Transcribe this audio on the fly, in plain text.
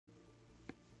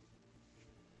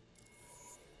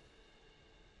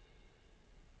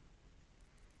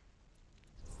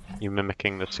You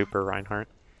mimicking the super Reinhardt?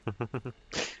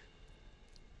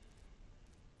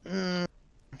 No,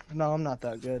 I'm not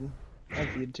that good. I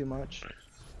feed too much.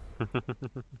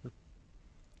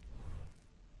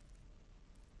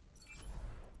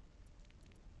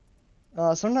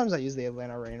 Sometimes I use the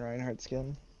Atlanta Reinhardt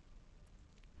skin.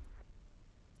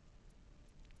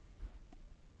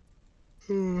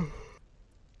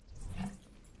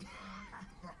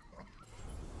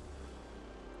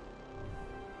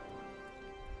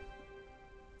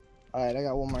 Alright, I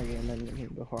got one more game in here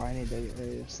before I need to get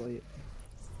ready to sleep.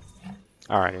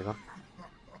 Alrighty then.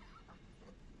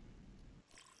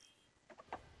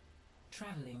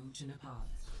 Traveling to Nepal.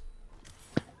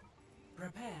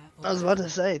 Prepare for I was about to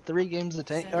say 3 games of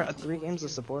tank or 3 games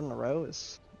of support in a row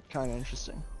is kind of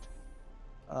interesting.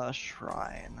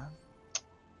 Shrine.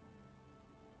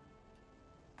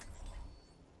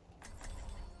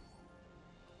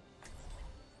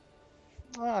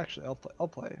 Well, actually, I'll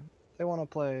play. If they want to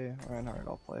play Reinhardt,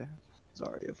 I'll play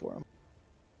Zarya for them.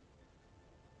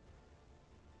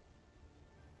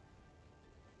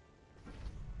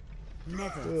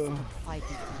 Never fight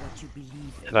for what you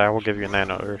believe in. And I will give you a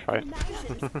nano every fight.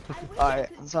 Alright,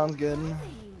 sounds good.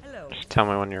 Hello. Just tell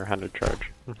me when you're 100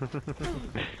 charge.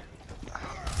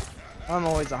 I'm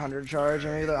always 100 charge.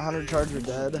 I'm either 100 charge or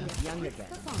dead. Young again.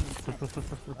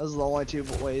 Those are the only 2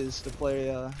 ways to play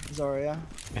Zarya.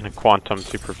 In a quantum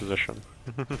superposition.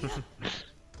 5,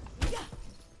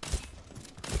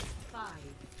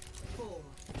 4,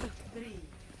 3,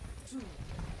 2,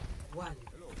 1.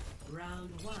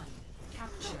 Round 1.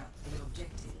 Capture the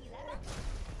objective.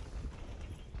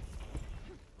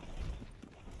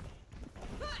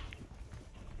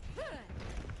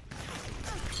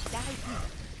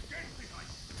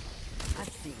 I've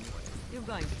seen you. You're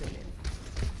going to live.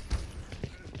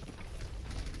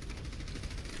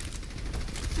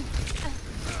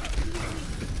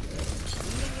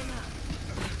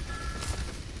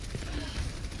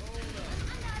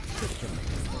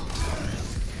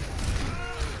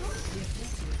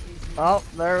 Oh,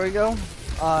 there we go.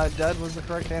 Dead was the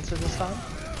correct answer this time.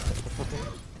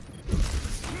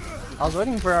 I was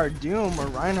waiting for our Doom or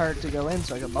Reinhardt to go in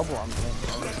so I could bubble on him.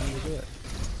 I was going to do it.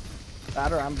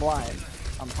 That or I'm blind.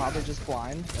 I'm probably just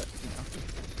blind, but you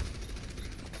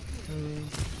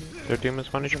know. Their Doom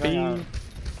is 1 HP.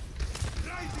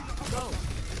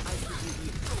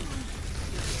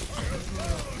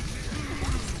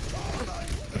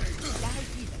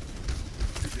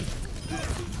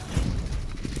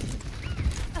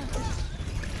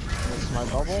 This is my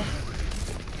bubble.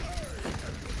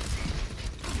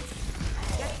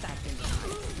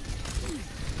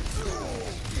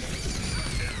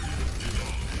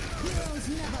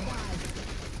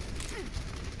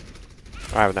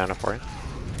 I have a nano for you.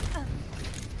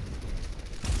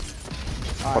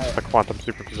 What's the quantum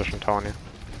superposition telling you?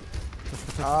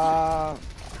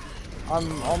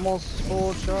 I'm almost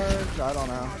full charge. I don't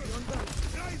know.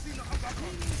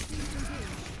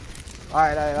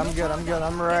 Alright, I'm good,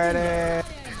 I'm ready.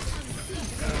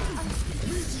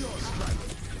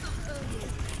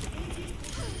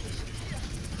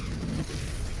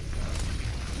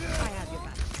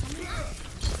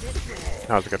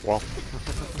 That was a good wall.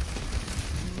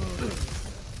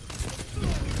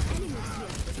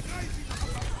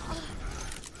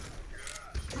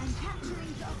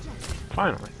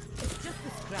 Finally. It's just a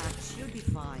scratch. You'll be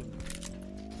fine.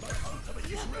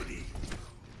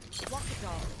 Walk it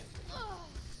off.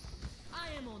 I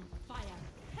am on fire.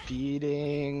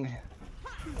 Feeding.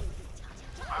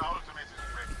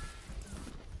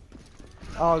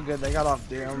 Oh good, they got off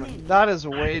Doom. That is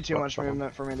way too much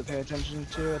movement for me to pay attention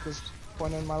to at this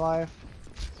point in my life.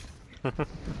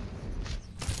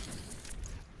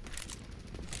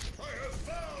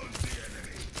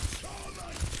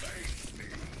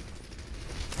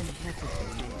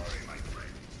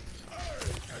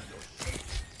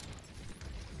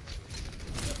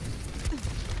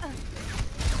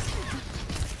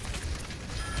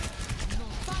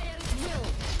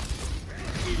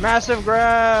 Massive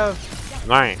grab!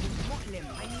 Nice.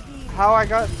 How I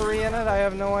got 3 in it, I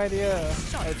have no idea.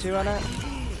 Or 2 in it.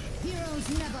 Heroes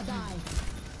never die.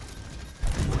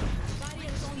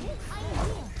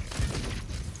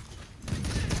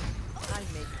 I'll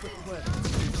make quick work.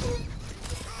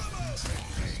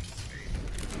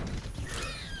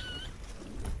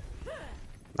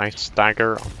 Nice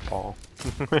stagger on ball.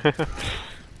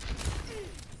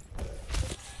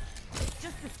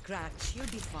 Just a scratch. You'll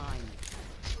be fine.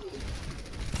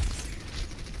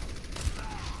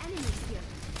 Enemies here.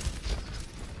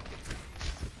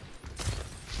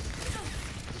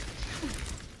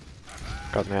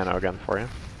 Got nano again for you.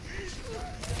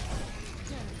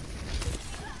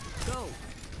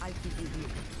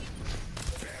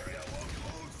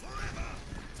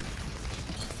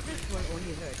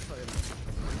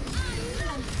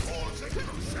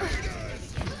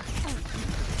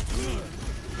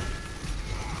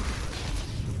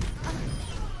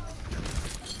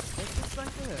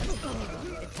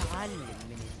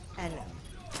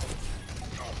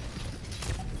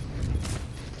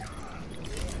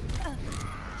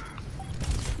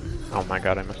 Oh my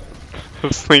god, I missed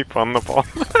sleep on the ball.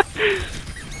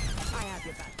 I have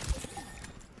your back.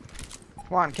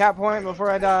 Come on, cap point before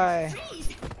I die.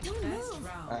 Don't First move.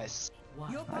 round. Nice.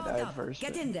 One. You're I powered died up. first.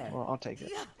 Get but- in there. Well, I'll take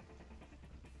it.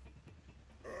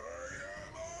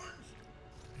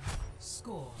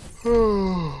 Score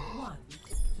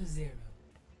 1-0.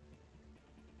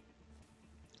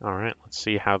 Alright, let's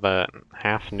see how the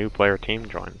half new player team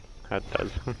joined. How it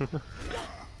does.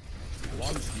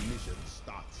 Once the mission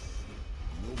starts,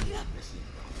 no more messing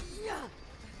around.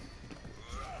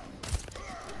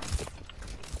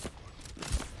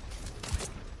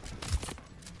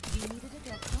 You needed a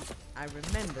doctor? I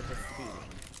remember this feeling.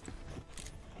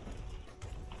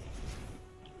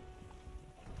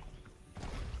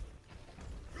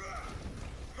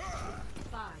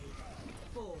 Five,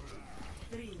 four,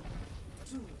 three,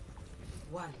 two,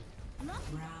 one.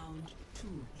 Round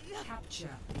two. Capture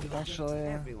the objective. Actually,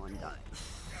 Everyone died.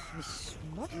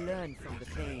 We must learn from the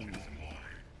pain.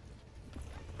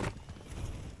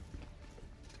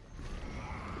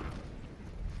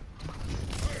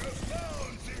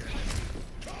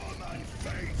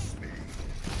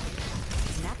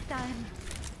 Nap time.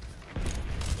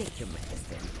 Take your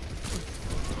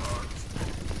medicine.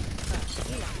 I'm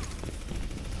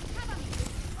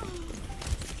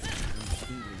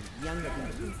feeling younger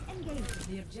than Engage.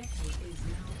 The objective is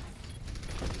now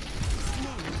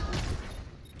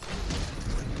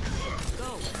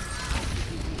go.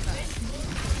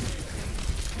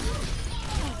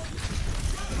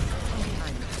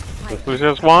 This was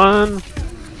just one!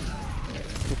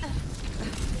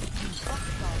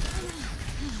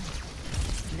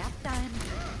 Nap time.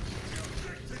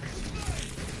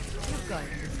 You're going.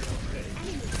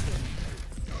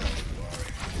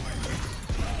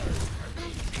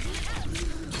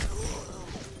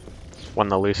 When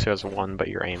the Lucio's one, but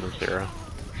your aim is 0.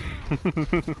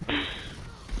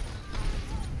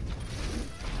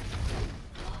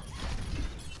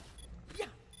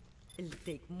 It'll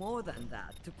take more than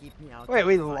that to keep me out. wait, of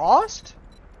we the fight. lost?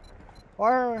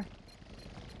 Why are...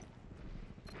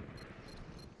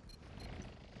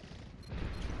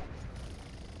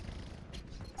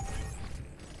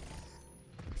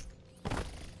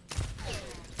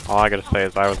 All I gotta say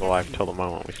is I was alive till the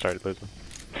moment we started losing.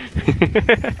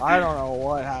 I don't know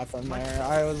what happened there.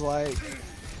 I was like...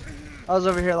 I was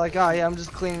over here like, oh yeah, I'm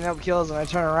just cleaning up kills, and I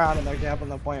turn around and they're gapping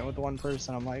the point with one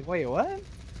person. I'm like, wait, what?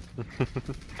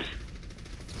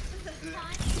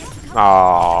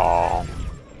 Oh.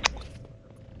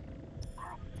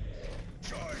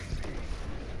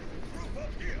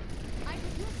 I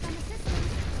could use some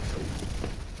assistance.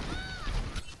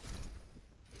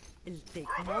 It'll take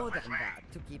more than that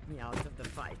to keep me out of the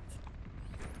fight.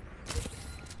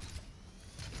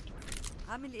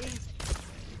 Amelie,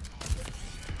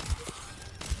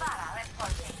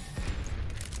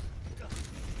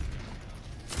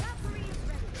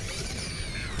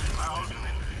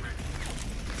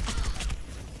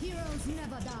 Heroes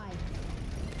never die.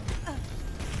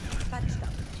 patched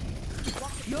up.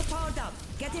 You're powered up.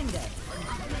 Get in there.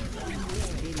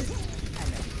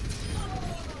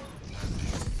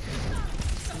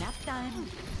 Nap time.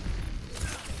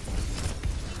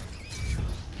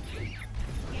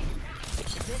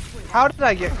 How did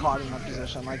I get caught in a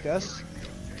position like this?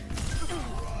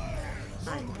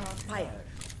 I'm fire.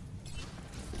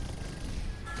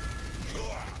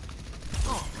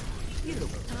 Oh, you look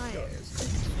tired.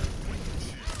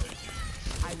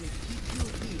 I will keep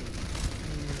you healed.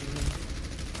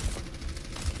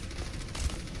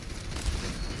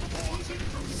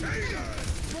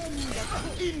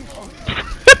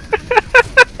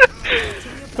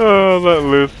 Oh, that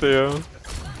Lucio.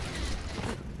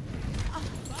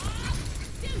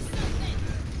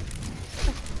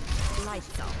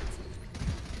 Lights out.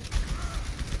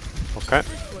 Okay.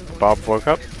 Bob woke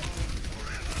up.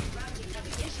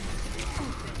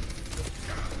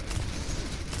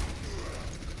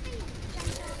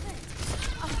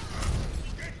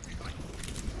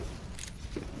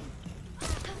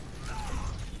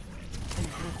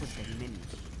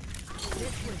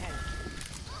 This will help.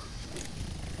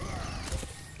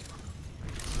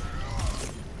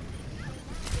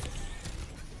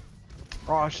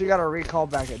 Oh, she got a recall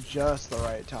back at just the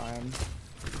right time.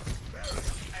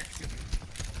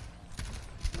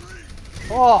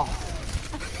 Oh!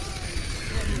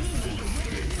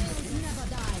 Heroes never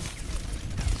die.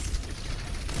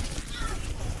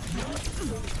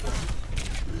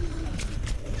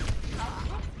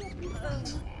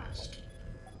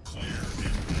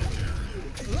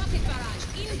 Rocket barrage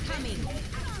incoming.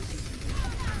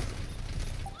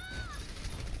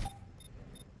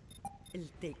 It'll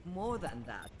take more than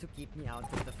that to keep me out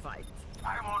of the fight.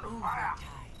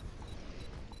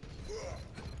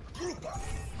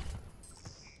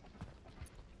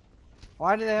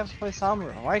 Why do they have to play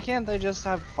Sombra? Why can't they just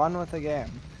have fun with the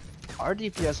game? Our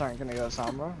DPS aren't gonna go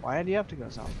Sombra. Why do you have to go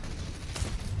Sombra?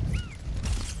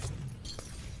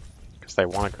 Because they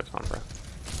want to go Sombra.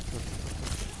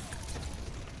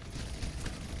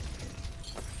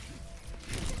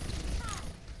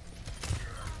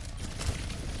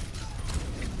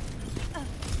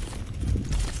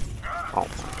 Oh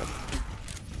my god.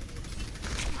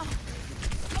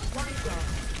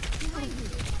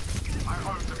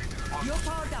 You're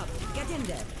powered up. Get in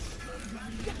there.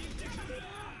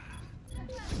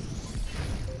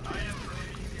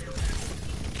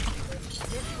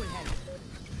 This will help.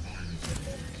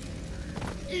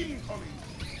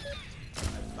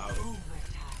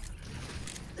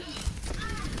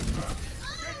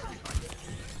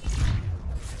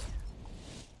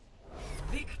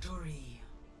 Victory.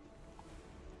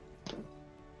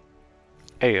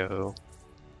 Ayo.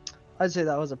 I'd say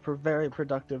that was a very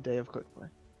productive day of Quickplay.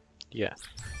 Yes.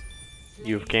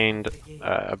 You've gained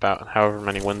about however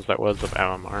many wins that was of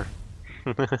LMR.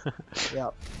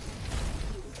 Yep.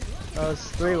 That was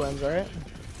 3 wins, right?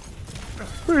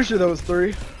 Pretty sure that was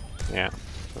 3. Yeah,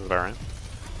 that's about right.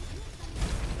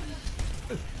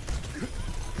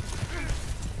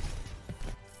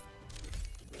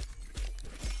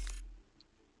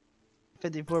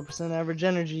 %, average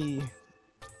energy.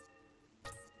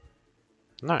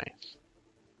 Nice.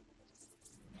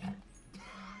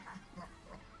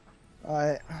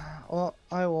 Alright. Well,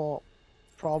 I will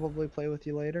probably play with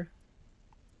you later.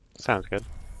 Sounds good.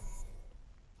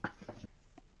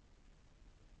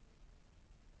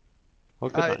 Well,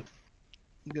 good Alright. night.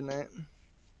 Good night.